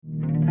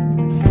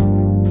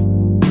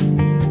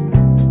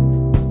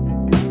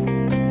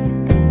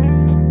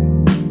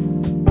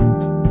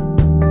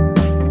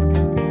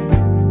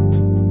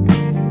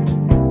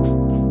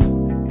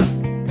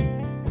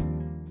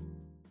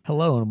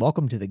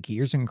welcome to the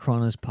Gears and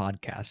Chronos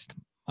podcast.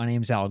 My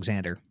name is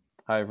Alexander.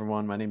 Hi,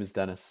 everyone. My name is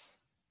Dennis.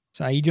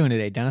 So how you doing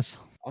today, Dennis?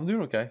 I'm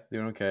doing okay.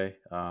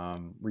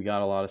 We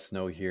got a lot of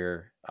snow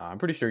here. I'm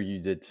pretty sure you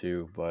did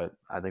too, but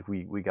I think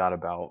we got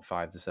about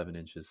 5 to 7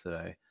 inches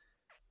today.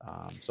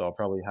 So I'll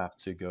probably have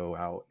to go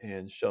out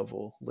and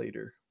shovel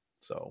later.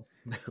 So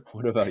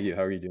what about you?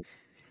 How are you doing?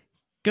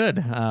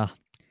 Good.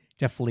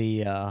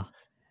 Definitely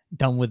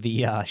done with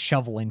the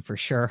shoveling for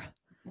sure.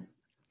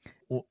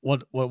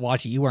 What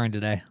watch are you wearing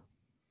today?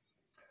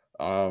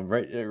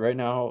 Right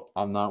now,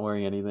 I'm not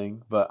wearing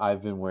anything, but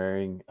I've been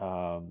wearing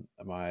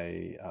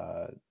my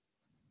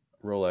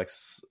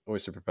Rolex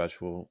Oyster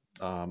Perpetual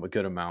a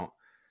good amount.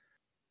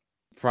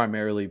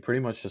 Primarily,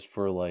 pretty much just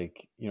for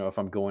if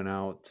I'm going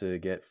out to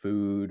get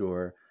food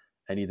or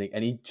anything,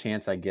 any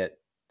chance I get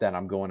that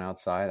I'm going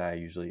outside,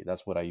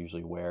 that's what I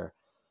usually wear.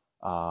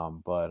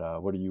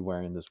 But what are you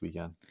wearing this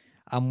weekend?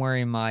 I'm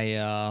wearing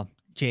my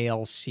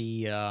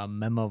JLC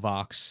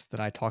Memovox that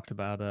I talked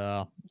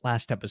about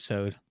last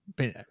episode.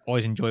 But I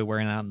always enjoy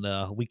wearing it on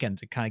the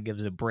weekends. It kind of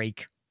gives a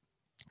break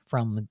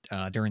from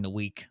during the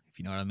week, if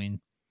you know what I mean.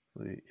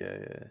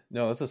 Yeah.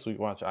 No, that's a sweet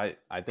watch. I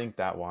think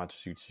that watch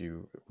suits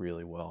you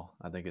really well.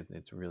 I think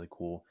it's really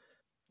cool.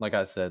 Like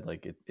I said,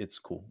 it's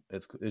cool.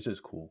 It's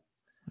just cool.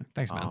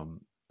 Thanks,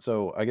 man.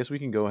 So I guess we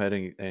can go ahead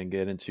and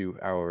get into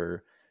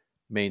our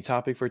main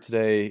topic for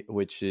today,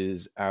 which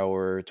is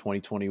our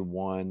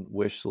 2021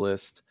 wish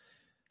list.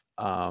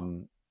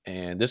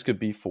 And this could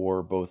be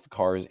for both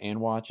cars and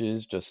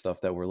watches, just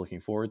stuff that we're looking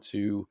forward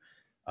to.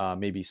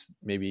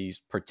 Maybe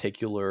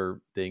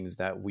particular things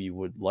that we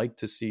would like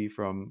to see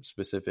from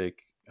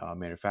specific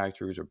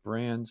manufacturers or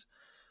brands.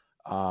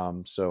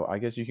 So I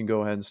guess you can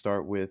go ahead and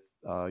start with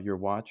your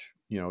watch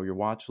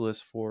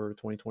list for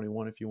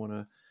 2021 if you want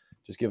to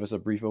just give us a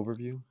brief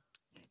overview.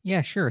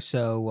 Yeah, sure.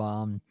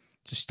 So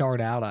to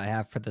start out, I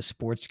have for the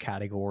sports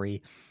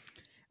category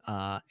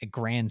a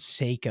Grand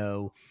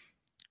Seiko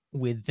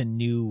with the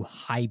new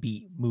high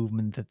beat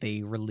movement that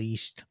they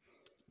released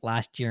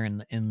last year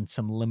in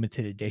some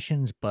limited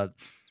editions. But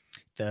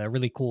the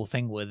really cool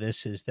thing with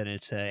this is that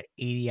it's a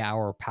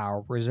 80-hour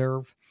power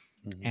reserve,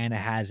 and it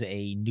has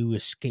a new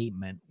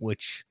escapement,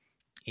 which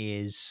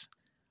is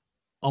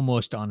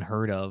almost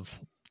unheard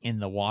of in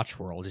the watch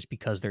world, just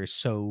because there's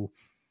so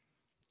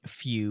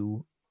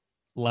few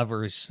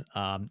levers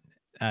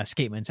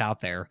escapements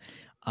out there.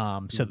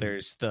 So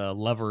there's the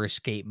lever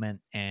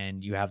escapement,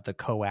 and you have the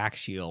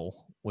coaxial,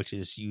 which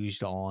is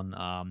used on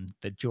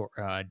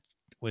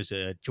was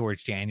a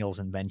George Daniels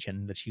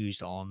invention that's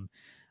used on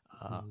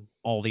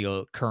all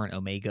the current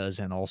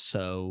Omegas, and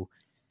also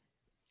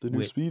the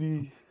new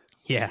Speedy.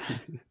 Yeah.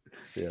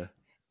 Yeah.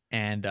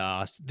 And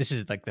this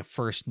is like the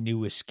first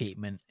new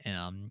escapement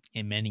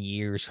in many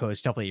years, so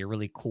it's definitely a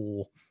really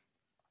cool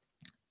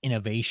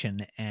innovation,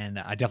 and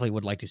I definitely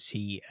would like to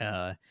see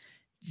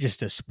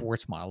just a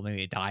sports model,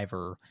 maybe a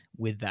diver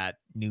with that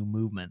new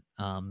movement.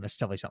 That's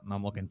definitely something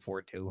I'm looking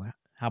forward to.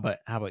 How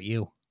about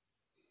you?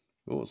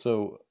 Cool.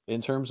 So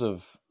in terms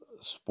of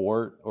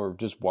sport or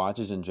just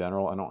watches in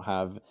general, I don't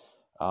have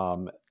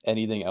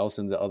anything else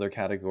in the other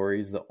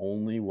categories. The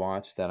only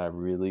watch that I'm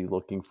really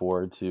looking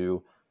forward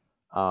to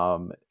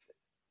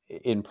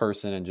in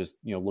person and just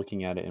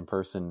looking at it in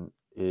person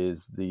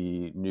is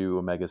the new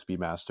Omega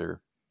Speedmaster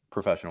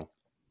Professional.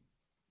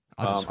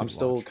 I'm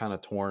still kind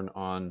of torn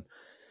on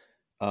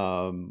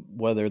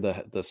whether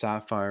the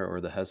Sapphire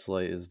or the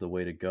Hesalite is the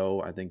way to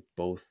go. I think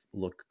both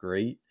look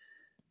great,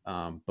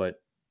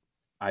 but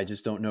I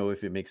just don't know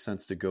if it makes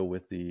sense to go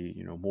with the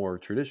more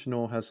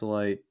traditional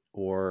Hesalite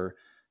or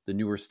the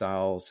newer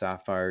style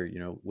Sapphire,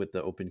 with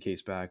the open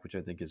case back, which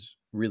I think is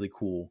really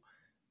cool.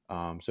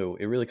 So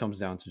it really comes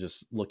down to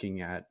just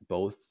looking at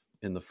both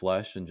in the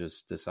flesh and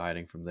just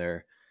deciding from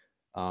there.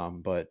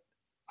 But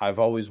I've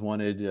always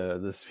wanted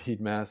the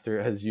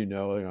Speedmaster, as you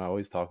know, and I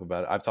always talk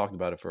about it. I've talked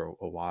about it for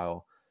a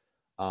while,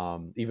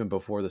 even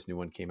before this new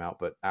one came out.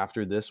 But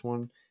after this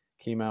one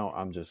came out,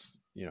 I'm just,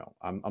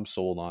 I'm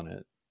sold on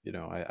it.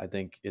 I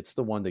think it's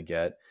the one to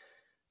get.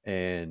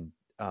 And,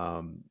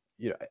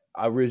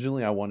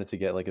 originally I wanted to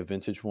get like a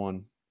vintage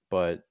one,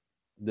 but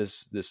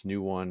this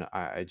new one,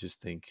 I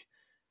just think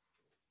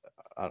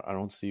I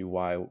don't see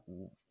why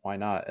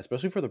not,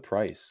 especially for the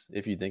price.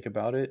 If you think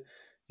about it,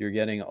 you're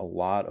getting a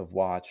lot of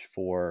watch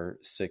for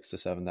 $6,000 to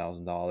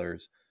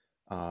 $7,000.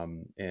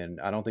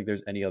 And I don't think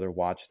there's any other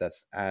watch that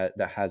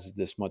has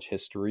this much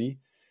history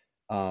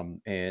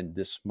and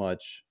this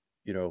much,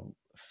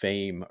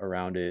 fame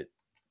around it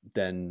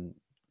than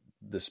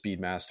the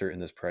Speedmaster in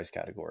this price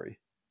category.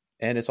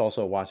 And it's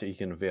also a watch that you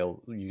can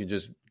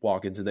just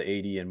walk into the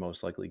 80 and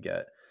most likely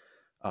get,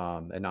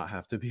 and not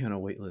have to be on a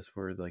wait list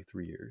for like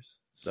 3 years.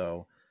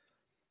 So,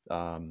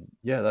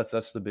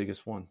 that's the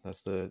biggest one.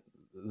 That's the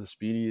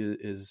Speedy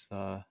is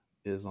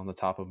on the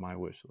top of my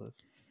wish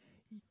list.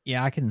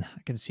 Yeah, I can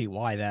see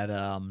why that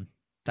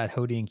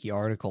Hodinkee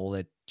article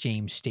that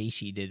James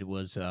Stacey did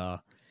was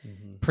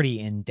pretty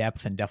in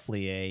depth and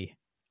definitely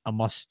a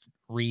must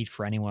read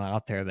for anyone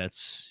out there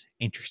that's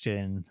interested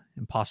in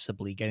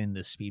possibly getting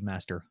the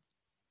Speedmaster.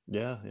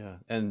 Yeah, yeah,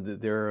 and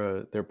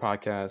their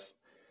podcast.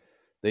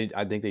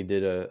 I think they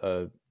did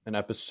an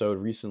episode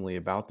recently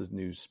about the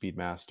new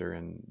Speedmaster,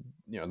 and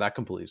that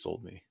completely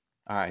sold me.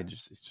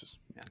 It's just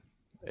man,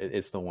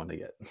 it's the one to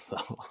get. So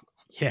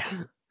Yeah.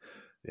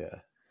 yeah.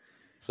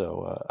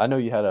 So I know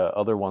you had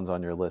other ones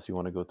on your list. You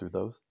want to go through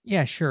those?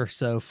 Yeah, sure.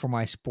 So for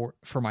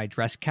my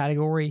dress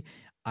category,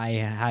 I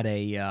had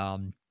a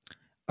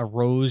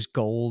rose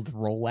gold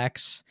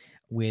Rolex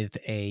with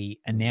a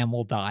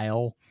enamel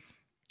dial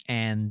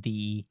and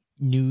the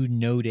new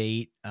No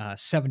Date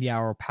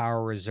 70-hour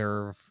power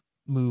reserve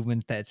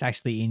movement that's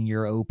actually in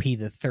your OP,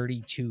 the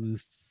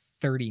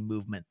 3230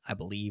 movement, I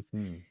believe.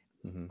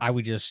 Mm-hmm. I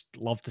would just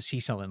love to see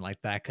something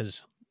like that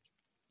because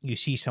you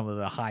see some of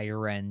the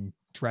higher end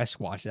dress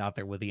watches out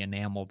there with the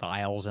enamel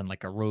dials and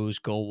like a rose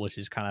gold, which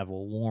is kind of a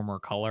warmer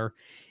color.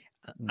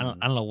 I don't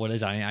know what it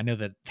is. I know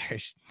that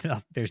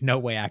there's no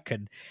way I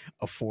could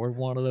afford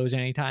one of those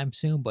anytime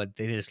soon, but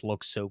they just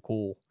look so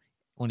cool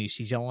when you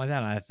see something like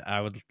that. And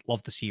I would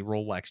love to see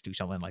Rolex do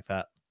something like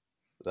that.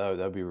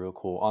 That'd be real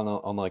cool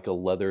on like a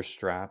leather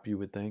strap. You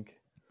would think.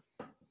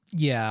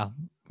 Yeah,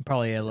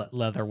 probably a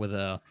leather with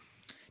a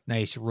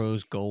nice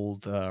rose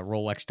gold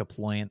Rolex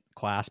deployant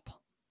clasp.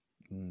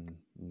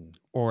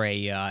 Or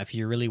if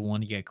you really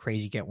want to get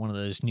crazy, get one of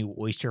those new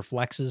Oyster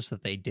Flexes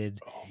that they did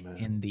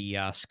in the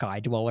Sky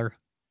Dweller.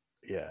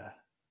 Yeah,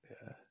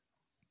 yeah,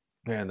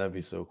 man, that'd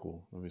be so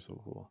cool. That'd be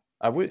so cool.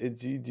 I would.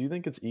 Do you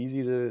think it's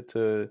easy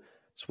to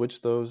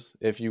switch those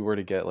if you were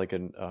to get like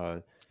an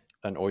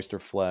Oyster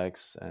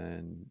Flex?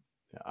 And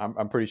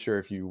I'm pretty sure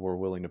if you were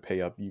willing to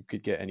pay up, you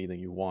could get anything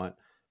you want.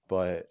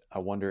 But I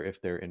wonder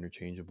if they're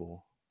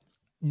interchangeable.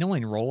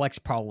 Knowing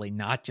Rolex, probably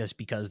not, just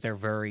because they're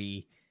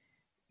very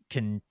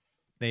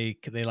they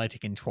like to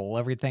control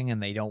everything and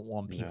they don't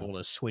want people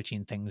to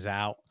switching things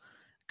out.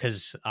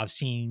 Because I've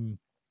seen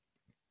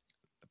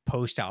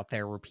posts out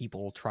there where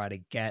people try to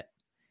get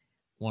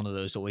one of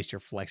those Oyster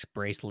Flex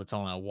bracelets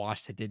on a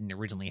watch that didn't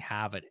originally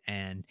have it,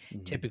 and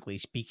typically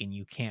speaking,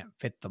 you can't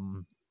fit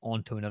them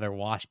onto another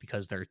watch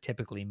because they're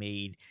typically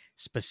made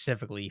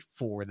specifically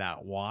for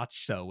that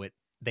watch. So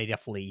they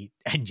definitely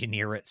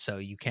engineer it so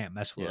you can't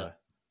mess with it.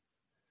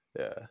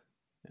 Yeah.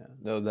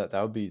 No, that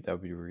would be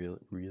really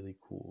really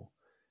cool.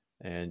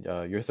 And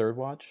your third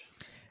watch?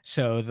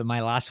 So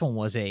my last one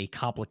was a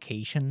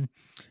complication.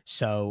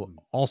 So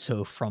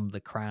also from the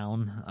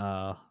Crown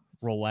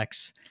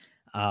Rolex.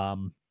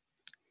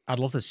 I'd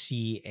love to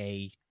see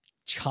a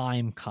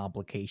chime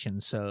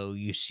complication. So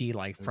you see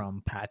like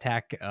from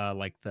Patek,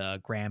 like the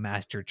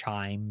Grandmaster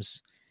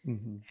chimes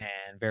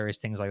and various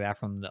things like that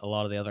from a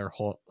lot of the other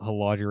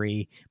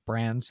horlogerie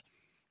brands.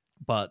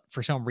 But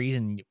for some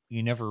reason,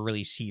 you never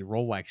really see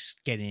Rolex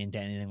getting into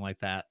anything like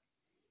that.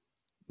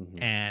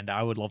 And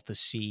I would love to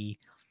see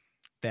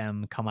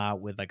them come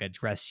out with like a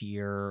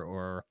dressier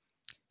or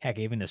heck,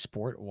 even a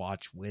sport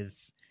watch with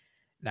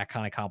that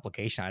kind of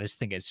complication. I just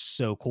think it's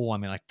so cool. I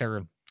mean, like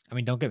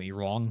don't get me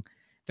wrong,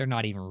 they're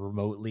not even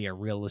remotely a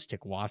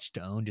realistic watch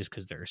to own just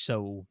because they're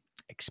so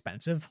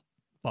expensive.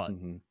 But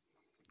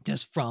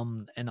just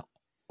from an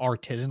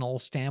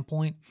artisanal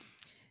standpoint,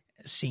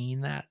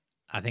 seeing that,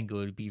 I think it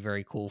would be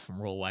very cool from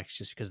Rolex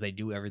just because they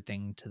do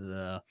everything to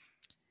the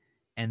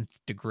nth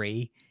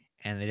degree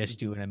and they just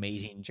do an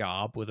amazing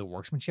job with the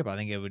workmanship. I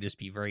think it would just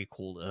be very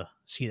cool to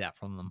see that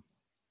from them.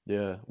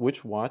 Yeah.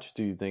 Which watch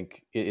do you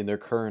think in their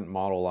current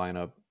model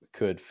lineup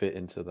could fit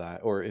into that?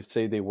 Or if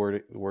say they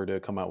were to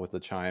come out with a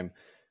chime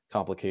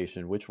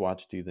complication, which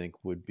watch do you think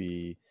would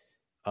be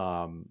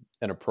an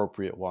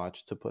appropriate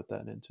watch to put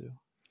that into?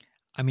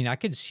 I mean, I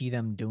could see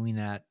them doing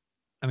that.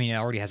 I mean, it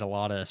already has a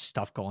lot of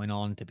stuff going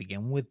on to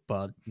begin with,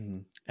 but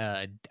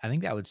I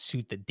think that would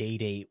suit the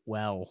Day-Date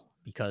well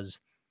because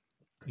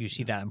you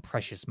see that in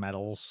precious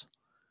metals,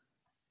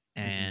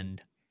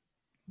 and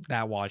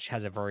that watch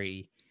has a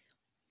very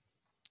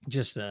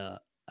just a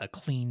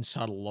clean,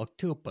 subtle look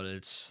to it,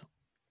 but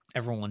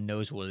everyone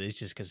knows what it is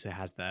just because it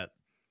has that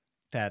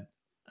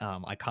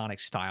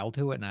iconic style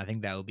to it, and I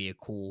think that would be a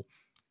cool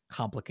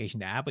complication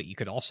to add. But you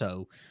could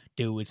also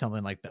do with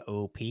something like the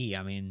OP.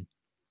 I mean,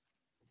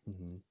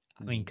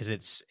 because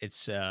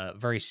it's a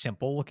very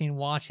simple looking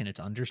watch and it's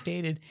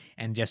understated,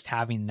 and just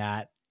having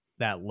that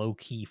low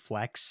key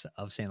flex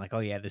of saying like, oh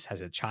yeah, this has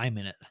a chime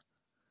in it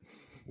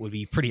would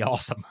be pretty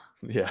awesome.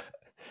 Yeah,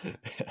 I know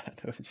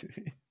what you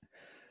mean.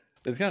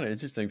 It's kind of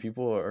interesting.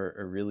 People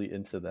are really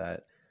into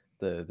that,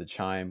 the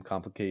chime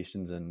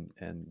complications and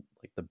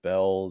like the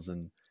bells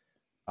and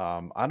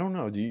I don't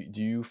know. Do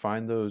you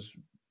find those?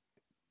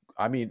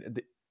 I mean,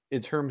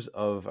 in terms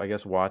of I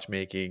guess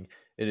watchmaking,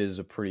 it is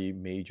a pretty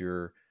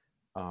major,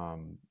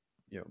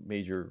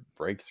 major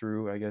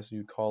breakthrough, I guess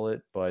you'd call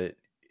it. But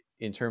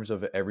in terms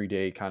of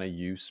everyday kind of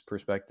use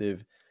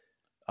perspective,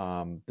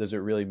 does it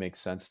really make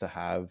sense to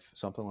have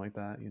something like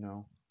that?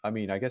 I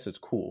mean, I guess it's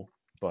cool,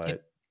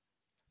 but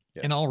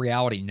in all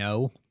reality,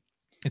 no.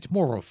 It's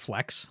more of a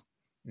flex.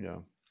 Yeah.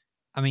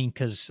 I mean,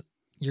 because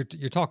you're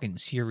talking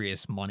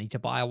serious money to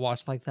buy a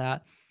watch like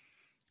that.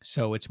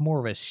 So it's more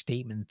of a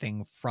statement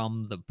thing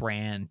from the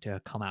brand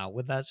to come out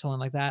with something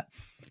like that,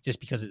 just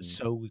because it's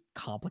so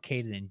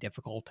complicated and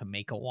difficult to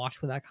make a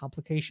watch with that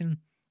complication.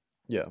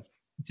 Yeah.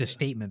 It's a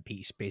statement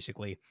piece,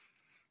 basically.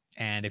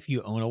 And if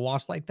you own a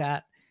watch like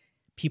that,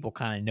 people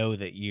kind of know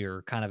that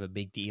you're kind of a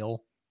big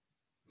deal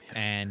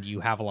and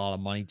you have a lot of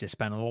money to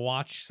spend on a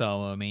watch.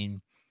 So, I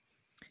mean,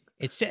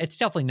 it's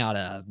definitely not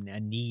a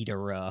need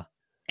or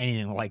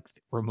anything like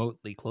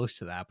remotely close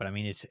to that. But I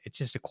mean, it's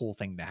just a cool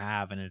thing to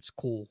have, and it's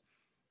cool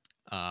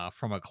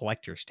from a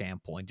collector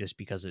standpoint, just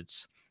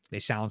because they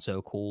sound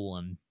so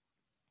cool.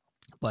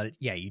 But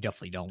yeah, you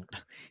definitely don't,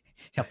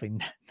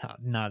 definitely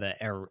not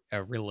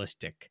a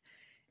realistic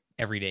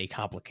everyday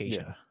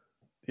complication.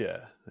 Yeah.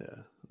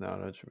 No, I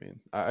know what you mean.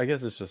 I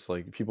guess it's just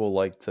like people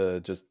like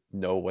to just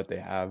know what they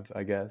have,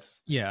 I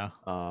guess. Yeah.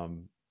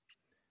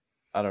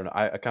 I don't know.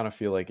 I kind of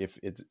feel like if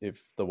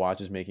the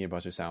watch is making a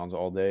bunch of sounds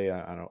all day,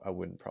 I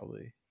wouldn't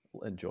probably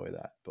enjoy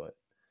that. But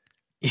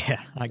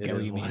yeah, I get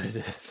what you mean. It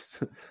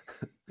is.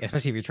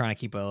 Especially if you're trying to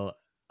keep a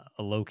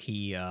low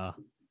key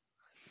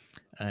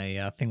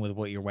thing with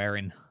what you're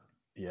wearing.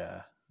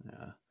 Yeah.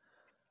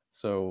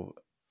 So,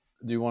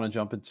 do you want to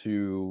jump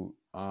into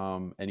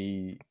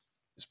any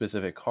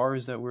specific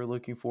cars that we're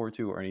looking forward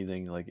to, or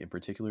anything like in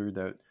particular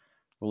that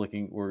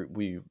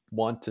we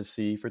want to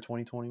see for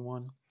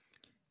 2021?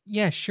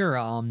 Yeah, sure.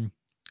 Want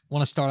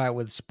to start out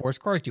with sports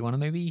cars? Do you want to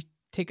maybe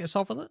take us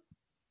off with it?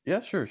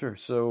 Yeah, sure.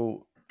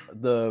 So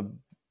the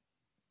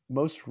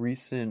most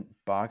recent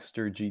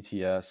Boxster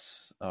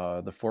GTS,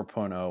 the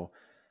 4.0,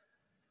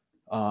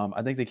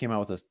 I think they came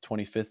out with a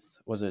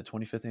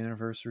 25th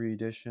anniversary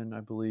edition,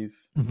 I believe,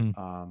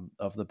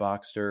 of the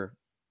Boxster.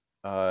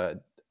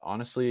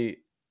 Honestly,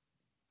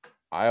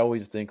 I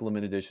always think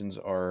limited editions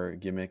are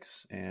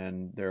gimmicks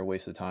and they're a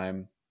waste of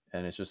time,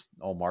 and it's just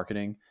all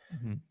marketing,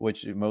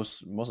 which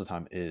most of the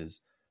time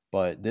is.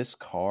 But this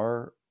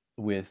car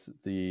with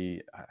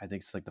I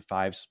think it's like the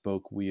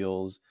 5-spoke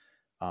wheels,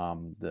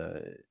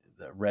 the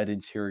red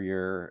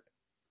interior,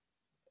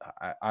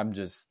 I'm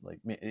just like,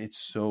 man, it's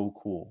so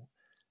cool.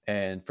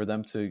 And for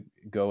them to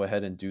go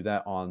ahead and do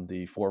that on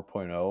the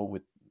 4.0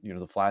 with,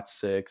 the flat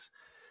six,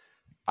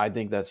 I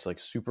think that's like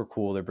super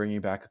cool. They're bringing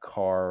back a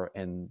car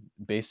and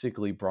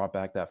basically brought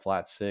back that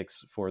flat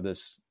six for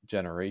this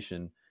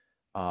generation.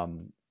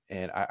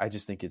 And I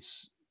just think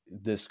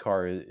this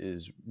car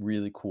is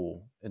really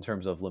cool in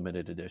terms of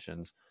limited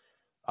editions.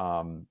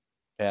 And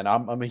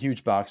I'm a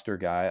huge Boxster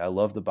guy. I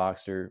love the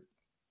Boxster.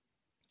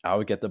 I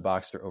would get the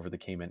Boxster over the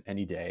Cayman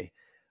any day.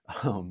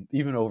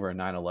 Even over a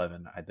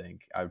 911, I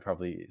think I would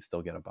probably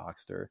still get a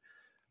Boxster.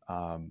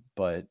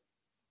 But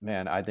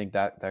man, I think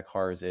that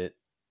car is it.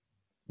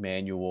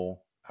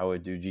 Manual, I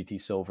would do GT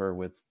Silver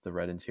with the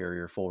red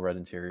interior, full red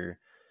interior.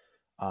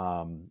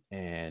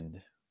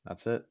 And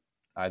that's it.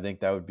 I think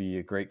that would be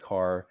a great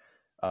car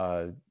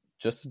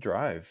just to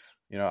drive.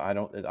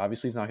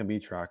 Obviously it's not going to be a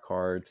track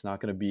car. It's not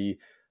going to be,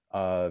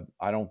 I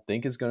don't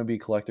think it's going to be a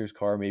collector's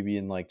car maybe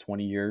in like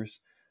 20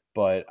 years.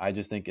 But I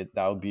just think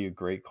that would be a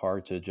great car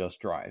to just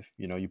drive.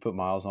 You put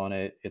miles on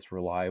it. It's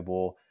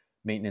reliable.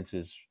 Maintenance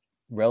is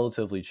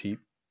relatively cheap,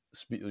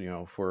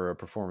 for a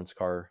performance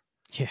car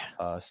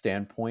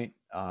standpoint.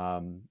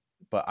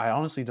 But I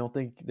honestly don't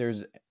think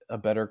there's a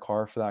better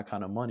car for that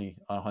kind of money,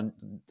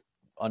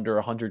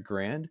 under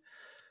 $100,000.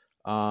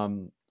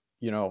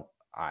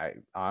 I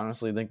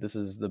honestly think this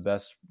is the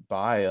best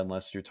buy,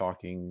 unless you're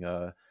talking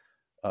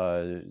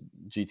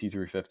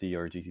GT350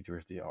 or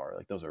GT350R.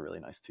 Like those are really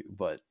nice too,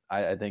 but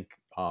I think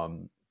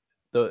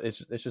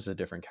it's just a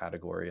different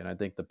category, and I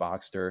think the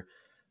Boxster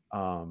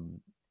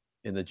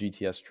in the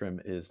GTS trim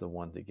is the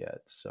one to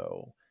get.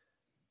 So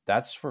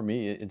that's for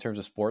me in terms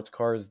of sports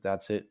cars.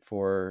 That's it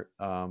for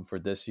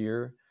this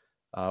year.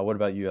 What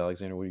about you,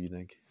 Alexander? What do you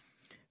think?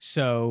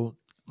 So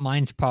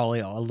mine's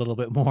probably a little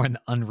bit more on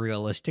the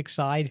unrealistic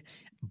side,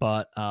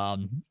 but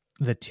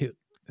the two,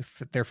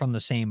 they're from the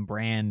same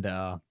brand,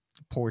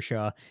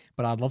 Porsche,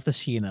 but I'd love to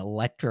see an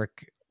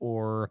electric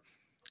or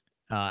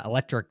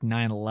electric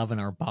 911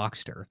 or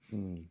Boxster.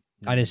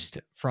 I just,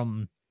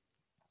 from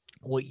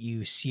what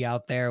you see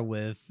out there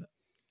with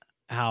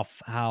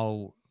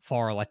how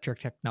far electric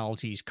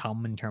technologies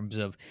come in terms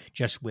of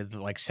just with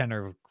like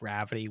center of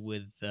gravity,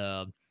 with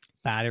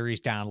batteries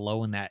down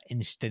low and that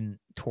instant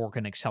torque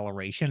and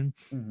acceleration.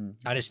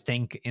 I just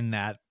think in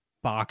that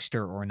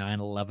Boxster or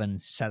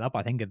 911 setup,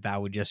 I think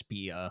that would just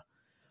be a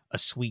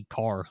sweet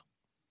car.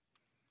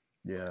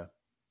 Yeah.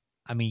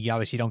 I mean, you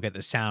obviously don't get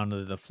the sound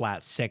of the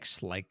flat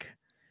six like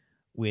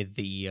with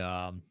the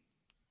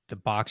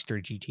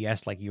Boxster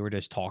GTS like you were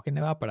just talking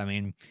about, but I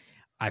mean,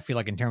 I feel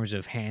like in terms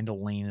of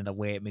handling and the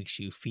way it makes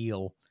you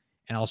feel,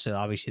 and also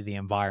obviously the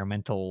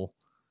environmental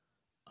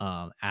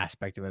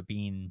aspect of it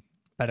being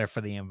better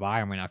for the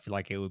environment, I feel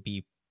like it would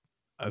be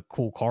a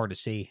cool car to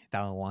see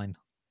down the line.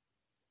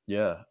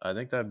 Yeah, I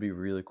think that'd be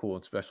really cool,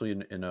 especially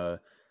in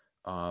a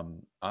I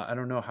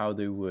don't know how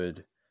they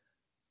would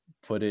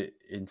put it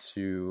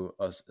into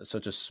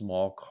such a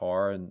small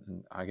car,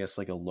 and I guess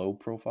like a low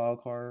profile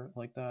car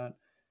like that.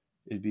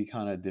 It'd be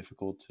kind of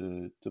difficult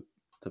to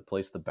to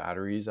place the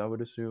batteries, I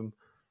would assume.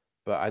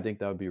 But I think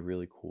that would be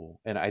really cool.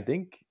 And I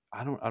think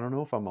I don't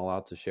know if I'm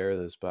allowed to share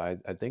this, but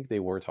I think they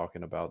were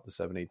talking about the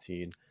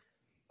 718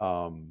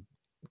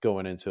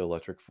 going into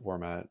electric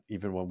format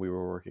even when we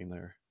were working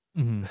there.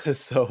 Mm-hmm.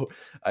 So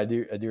I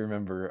do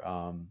remember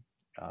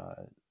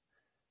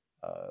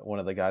one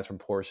of the guys from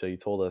Porsche, he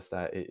told us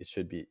that it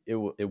should be it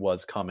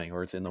was coming,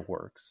 or it's in the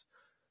works.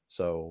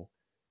 So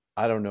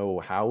I don't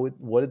know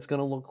what it's going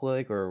to look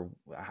like or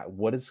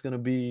what it's going to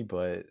be,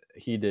 but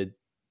he did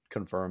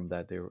confirm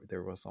that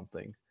there was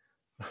something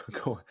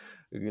that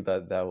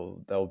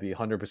will be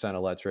 100%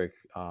 electric,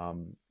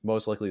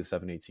 most likely the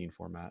 718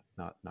 format,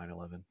 not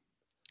 911.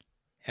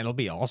 It'll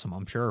be awesome,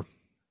 I'm sure.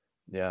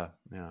 Yeah,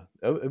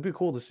 it'd be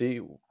cool to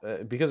see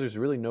because there's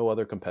really no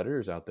other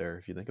competitors out there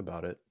if you think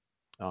about it.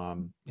 Yeah,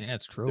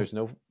 it's true. There's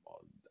no,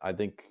 I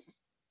think,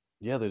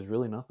 yeah, there's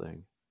really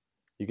nothing.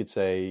 You could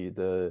say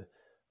the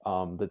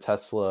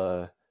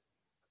Tesla,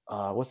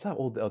 what's that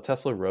old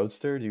Tesla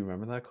Roadster? Do you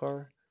remember that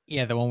car?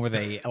 Yeah, the one where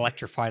they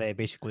electrified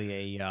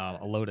basically a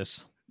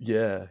Lotus.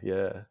 Yeah.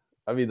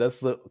 I mean, that's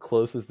the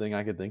closest thing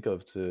I could think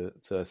of to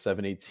a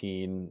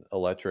 718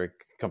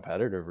 electric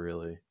competitor.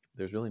 Really,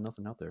 there's really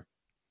nothing out there.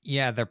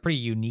 Yeah, they're pretty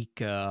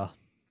unique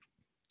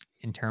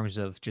in terms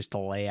of just the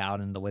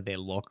layout and the way they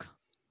look.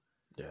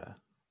 Yeah.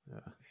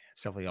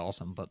 It's definitely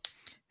awesome. But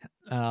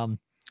how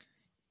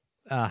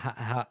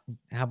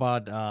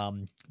about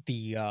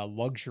the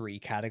luxury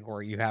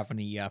category? You have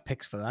any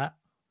picks for that?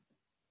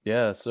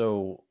 Yeah.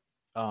 So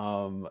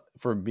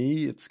for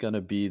me, it's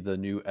gonna be the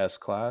new S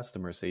Class, the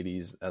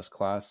Mercedes S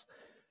Class.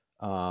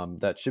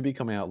 That should be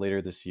coming out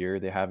later this year.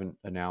 They haven't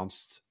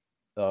announced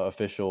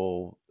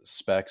official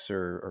specs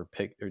or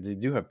they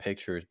do have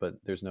pictures, but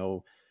there's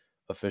no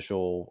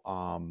official.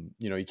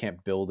 You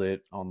can't build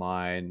it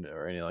online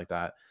or anything like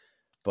that.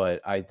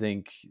 But I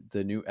think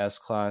the new S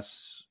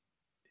Class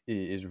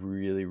is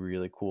really,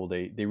 really cool.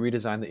 They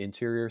redesigned the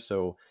interior,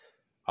 so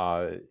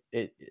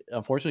it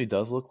unfortunately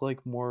does look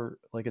like more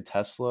like a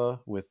Tesla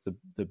with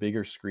the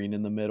bigger screen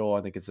in the middle.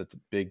 I think it's a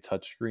big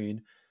touch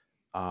screen.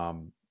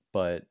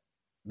 But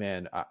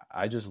man,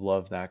 I just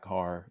love that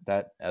car,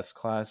 that S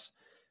Class.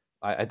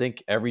 I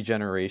think every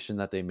generation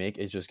that they make,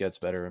 it just gets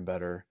better and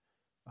better.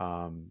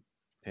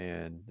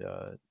 And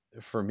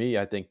for me,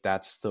 I think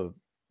that's the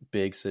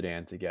big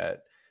sedan to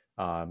get.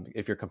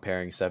 If you're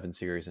comparing 7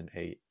 Series and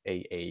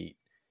A8,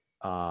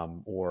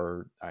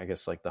 or I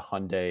guess like the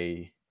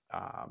Hyundai,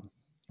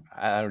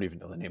 I don't even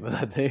know the name of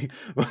that thing,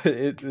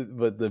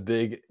 but the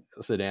big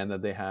sedan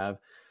that they have,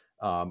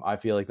 I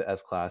feel like the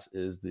S Class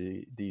is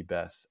the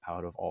best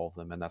out of all of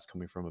them, and that's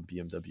coming from a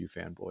BMW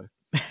fanboy.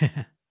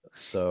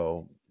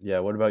 So yeah,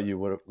 what about you?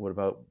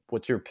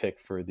 What's your pick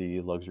for the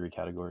luxury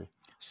category?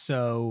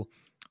 So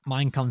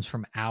mine comes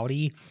from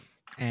Audi,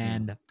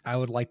 and I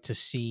would like to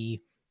see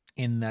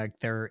in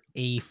their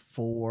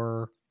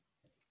A4,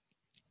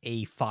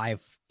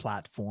 A5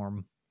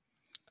 platform,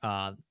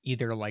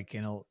 either like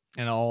an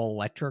all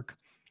electric,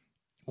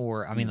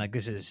 or I mean, like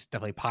this is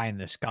definitely pie in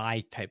the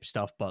sky type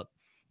stuff, but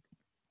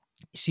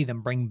see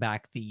them bring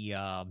back the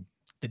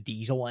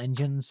diesel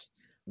engines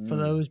for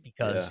those,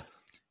 because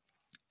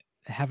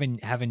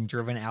having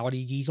driven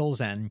Audi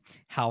diesels and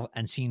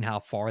seeing how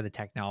far the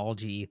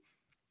technology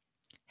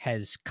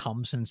has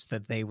come since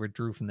that they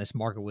withdrew from this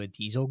market with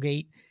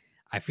Dieselgate,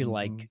 I feel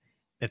like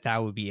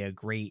that would be a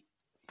great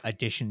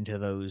addition to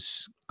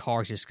those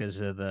cars, just because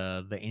of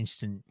the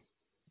instant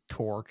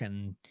torque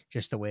and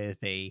just the way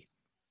that they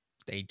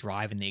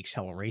drive and the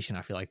acceleration.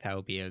 I feel like that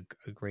would be a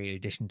great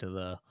addition to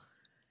the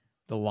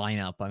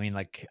lineup. I mean,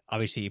 like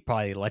obviously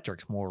probably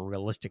electric's more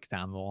realistic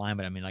down the line,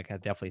 but I mean, like I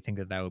definitely think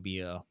that would be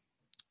a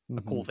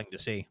cool thing to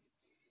see.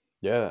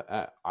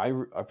 Yeah, I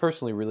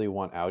personally really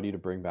want Audi to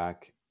bring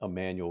back a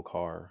manual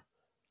car.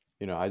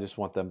 I just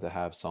want them to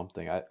have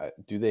something.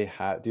 Do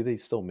they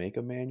still make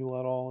a manual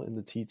at all in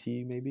the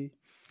TT? Maybe.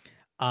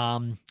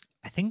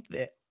 I think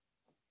that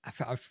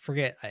I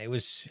forget. It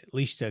was at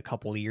least a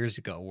couple of years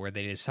ago where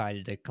they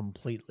decided to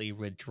completely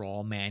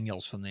withdraw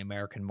manuals from the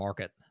American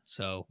market.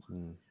 So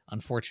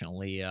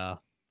unfortunately,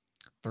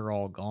 they're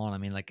all gone. I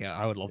mean, like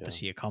I would love to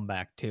see a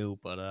comeback too,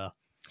 but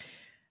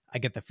I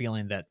get the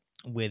feeling that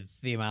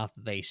with the amount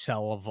that they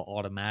sell of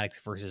automatics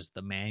versus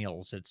the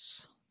manuals,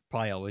 it's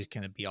probably always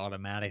going to be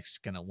automatics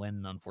going to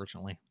win,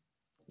 unfortunately.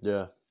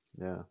 Yeah.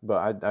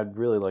 But I'd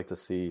really like to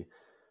see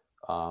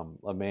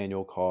a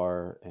manual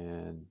car,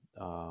 and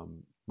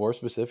more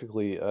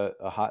specifically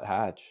a hot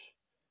hatch.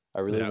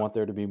 I really want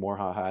there to be more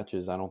hot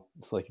hatches. I don't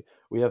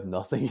we have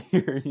nothing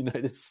here in the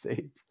United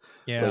States.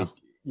 Yeah. Like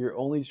your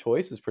only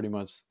choice is pretty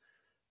much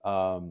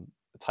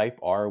Type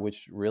R,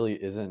 which really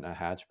isn't a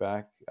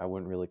hatchback. I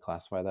wouldn't really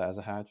classify that as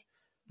a hatch.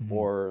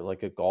 Or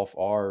like a Golf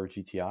R or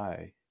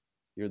GTI.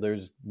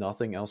 There's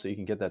nothing else that you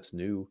can get that's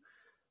new.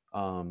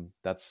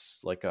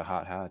 That's like a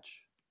hot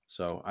hatch.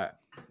 So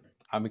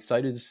I'm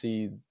excited to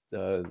see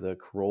the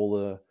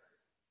Corolla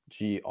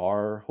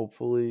GR,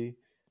 hopefully.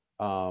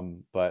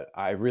 But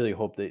I really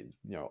hope that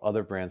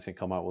other brands can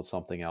come out with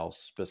something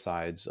else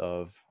besides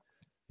of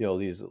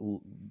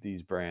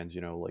these brands.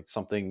 Like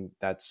something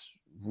that's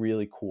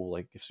really cool.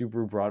 Like if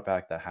Subaru brought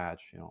back the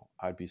hatch, you know,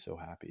 I'd be so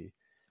happy.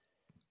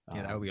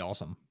 Yeah, that would be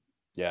awesome.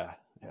 Yeah,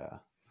 yeah.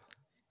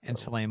 And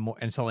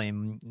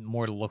something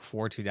more to look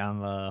forward to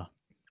down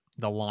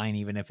the line,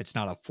 even if it's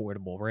not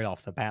affordable right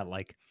off the bat.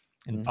 Like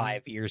in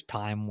 5 years'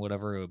 time,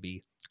 whatever, it would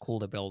be cool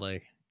to be able to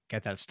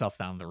get that stuff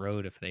down the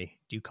road if they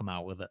do come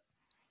out with it.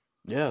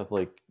 Yeah,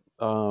 like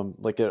a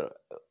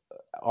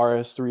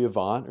RS3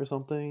 Avant or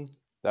something.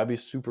 That'd be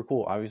super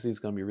cool. Obviously, it's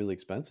going to be really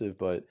expensive,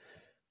 but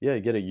yeah,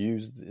 get it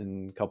used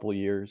in a couple of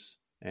years,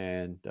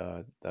 and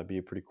that'd be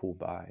a pretty cool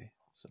buy.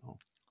 So,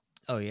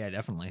 oh yeah,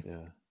 definitely.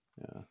 Yeah,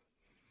 yeah.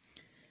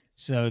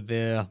 So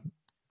the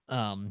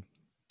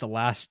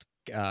last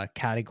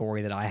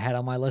category that I had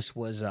on my list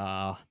was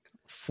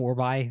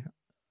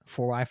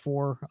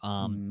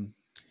 4x4.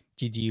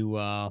 Did you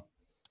want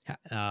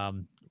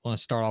to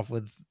start off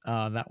with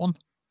that one?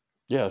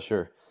 Yeah,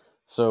 sure.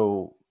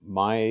 So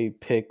my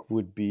pick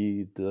would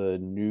be the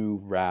new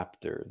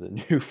Raptor, the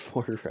new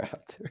Ford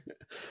Raptor.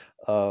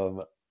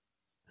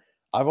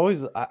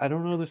 I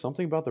don't know, there's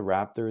something about the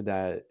Raptor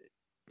that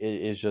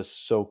is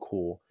just so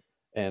cool.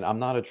 And I'm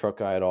not a truck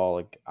guy at all.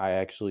 Like I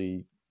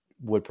actually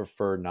would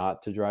prefer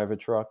not to drive a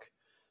truck.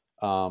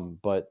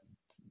 But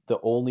the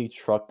only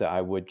truck that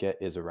I would get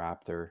is a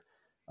Raptor.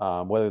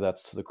 Whether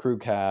that's the crew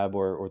cab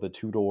or the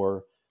two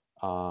door.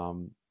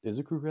 Is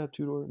a crew cab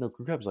two door? No,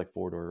 crew cab's like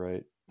 4-door,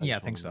 right? I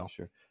think so.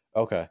 Sure.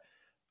 Okay.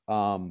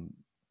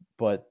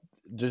 But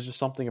there's just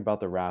something about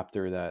the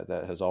Raptor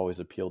that has always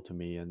appealed to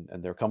me, and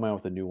they're coming out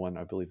with a new one,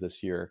 I believe,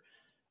 this year.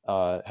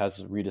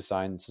 Has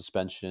redesigned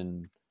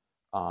suspension.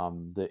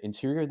 The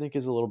interior, I think,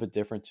 is a little bit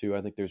different too.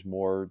 I think there's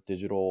more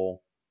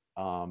digital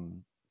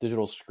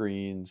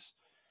screens,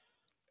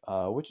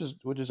 which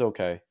is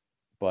okay,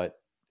 but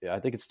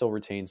I think it still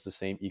retains the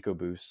same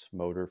EcoBoost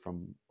motor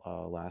from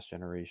last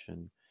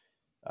generation.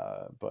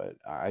 But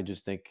I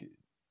just think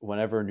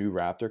whenever a new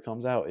Raptor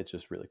comes out, it's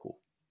just really cool.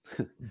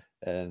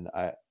 And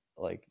I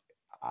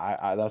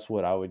that's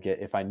what I would get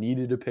if I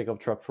needed a pickup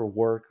truck for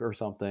work or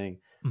something.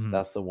 Mm-hmm.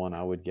 That's the one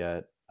I would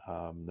get,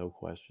 no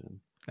question.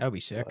 That would be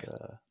sick.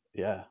 But,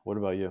 yeah. What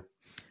about you?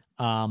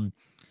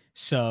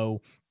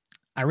 So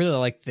I really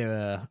like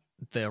the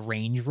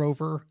Range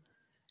Rover,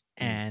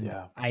 and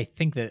I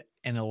think that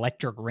an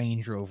electric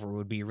Range Rover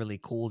would be really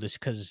cool, just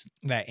because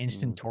that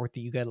instant torque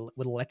that you get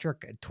with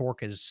electric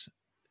torque is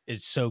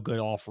so good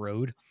off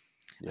road.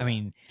 Yeah. I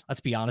mean, let's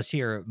be honest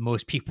here.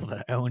 Most people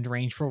that own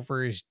Range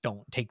Rovers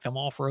don't take them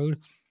off road.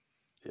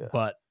 Yeah.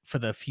 But for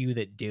the few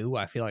that do,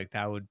 I feel like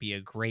that would be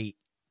a great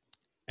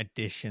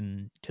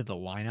addition to the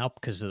lineup,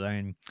 because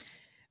then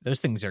those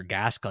things are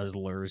gas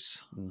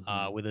guzzlers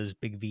with those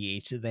big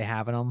V8s that they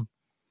have in them.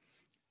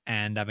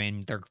 And I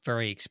mean, they're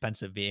very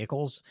expensive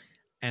vehicles.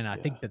 And I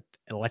think that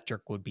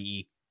electric would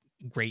be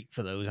great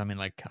for those. I mean,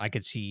 like I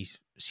could see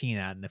seeing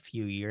that in a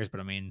few years, but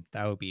I mean,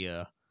 that would be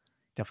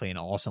definitely an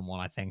awesome one,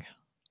 I think.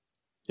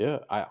 Yeah,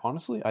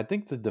 I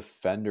think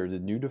the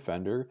new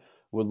Defender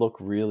would look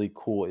really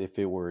cool if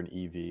it were an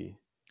EV.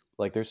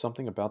 Like there's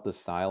something about the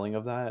styling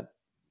of that,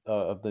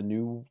 of the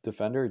new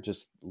Defender. It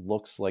just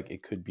looks like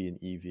it could be an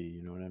EV.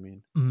 You know what I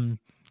mean? Mm-hmm.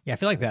 Yeah, I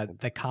feel like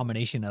the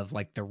combination of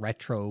like the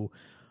retro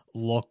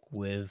look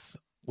with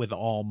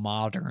all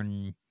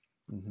modern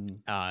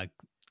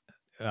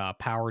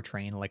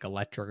powertrain, like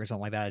electric or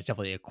something like that, is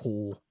definitely a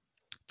cool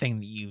thing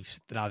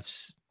that I've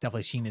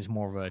definitely seen as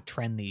more of a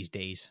trend these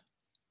days.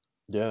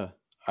 Yeah,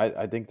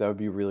 I think that would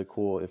be really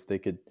cool if they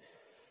could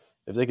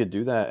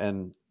do that,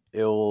 and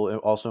it'll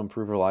also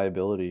improve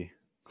reliability.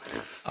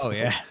 Oh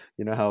yeah,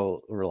 you know how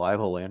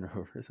reliable Land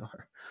Rovers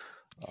are.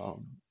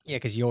 Yeah,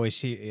 because you always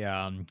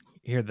hear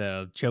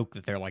the joke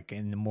that they're like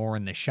more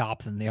in the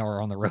shop than they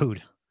are on the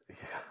road.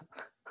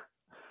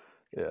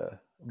 Yeah,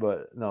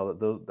 but no,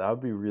 that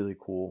would be really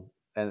cool,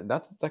 and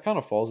that kind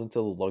of falls into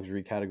the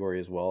luxury category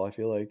as well. I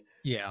feel like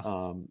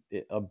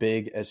a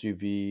big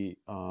SUV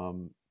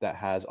that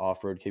has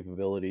off-road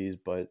capabilities,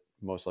 but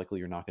most likely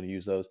you're not going to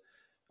use those.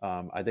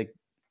 I think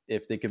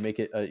if they could make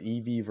it an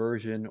EV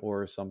version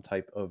or some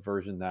type of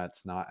version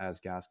that's not as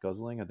gas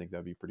guzzling, I think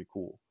that'd be pretty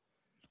cool.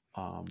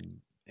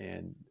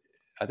 And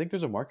I think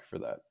there's a market for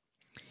that.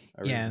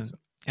 Really so.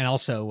 And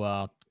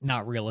also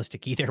not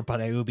realistic either,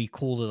 but it would be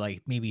cool to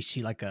like maybe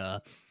see like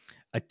a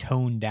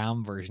toned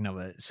down version of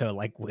it. So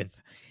like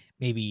with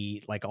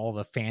maybe like all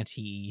the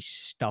fancy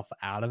stuff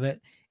out of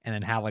it, and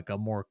then have like a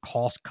more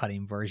cost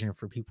cutting version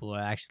for people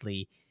that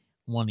actually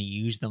want to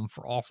use them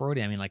for off-road.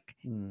 I mean, like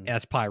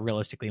that's probably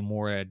realistically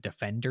more a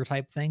Defender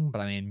type thing,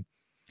 but I mean,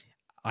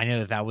 I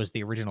know that was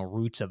the original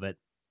roots of it,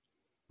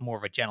 more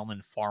of a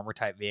gentleman farmer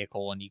type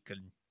vehicle, and you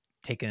could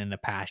take it into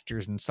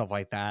pastures and stuff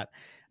like that.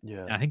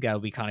 Yeah, and I think that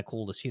would be kind of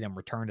cool to see them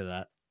return to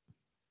that.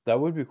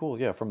 That would be cool.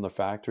 Yeah, from the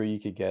factory, you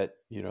could get,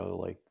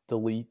 like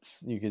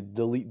deletes. You could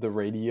delete the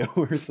radio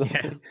or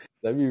something. Yeah.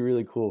 That'd be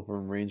really cool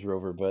from Range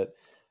Rover. But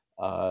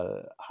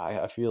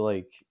I feel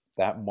like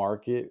that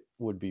market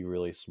would be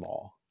really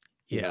small.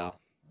 Yeah.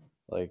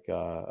 Like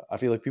I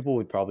feel like people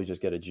would probably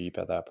just get a Jeep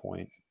at that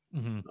point,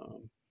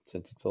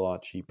 since it's a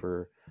lot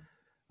cheaper.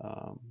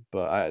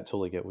 But I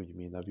totally get what you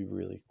mean. That'd be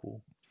really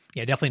cool.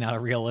 Yeah, definitely not a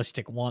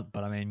realistic want,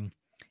 but I mean,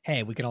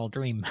 hey, we can all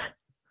dream.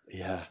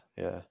 Yeah.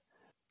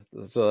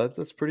 So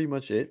that's pretty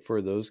much it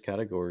for those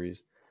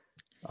categories.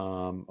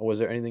 Was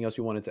there anything else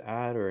you wanted to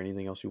add, or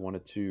anything else you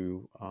wanted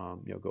to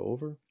go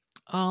over?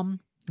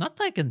 Not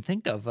that I can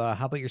think of.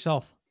 How about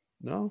yourself?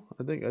 No,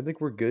 I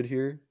think we're good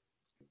here.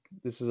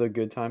 This is a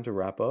good time to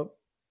wrap up.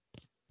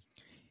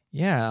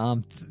 Yeah.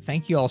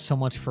 Thank you all so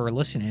much for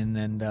listening,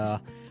 and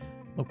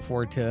look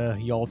forward to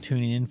y'all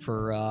tuning in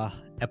for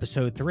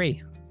episode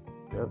 3.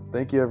 Yep.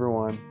 Thank you,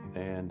 everyone,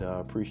 and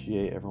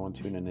appreciate everyone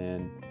tuning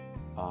in.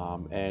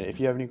 And if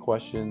you have any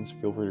questions,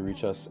 feel free to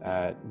reach us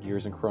at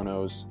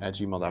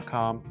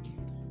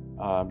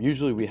gearsandchronos@gmail.com.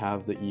 Usually we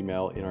have the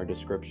email in our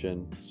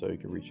description, so you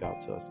can reach out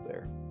to us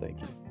there.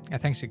 Thank you. Yeah,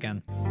 thanks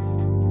again.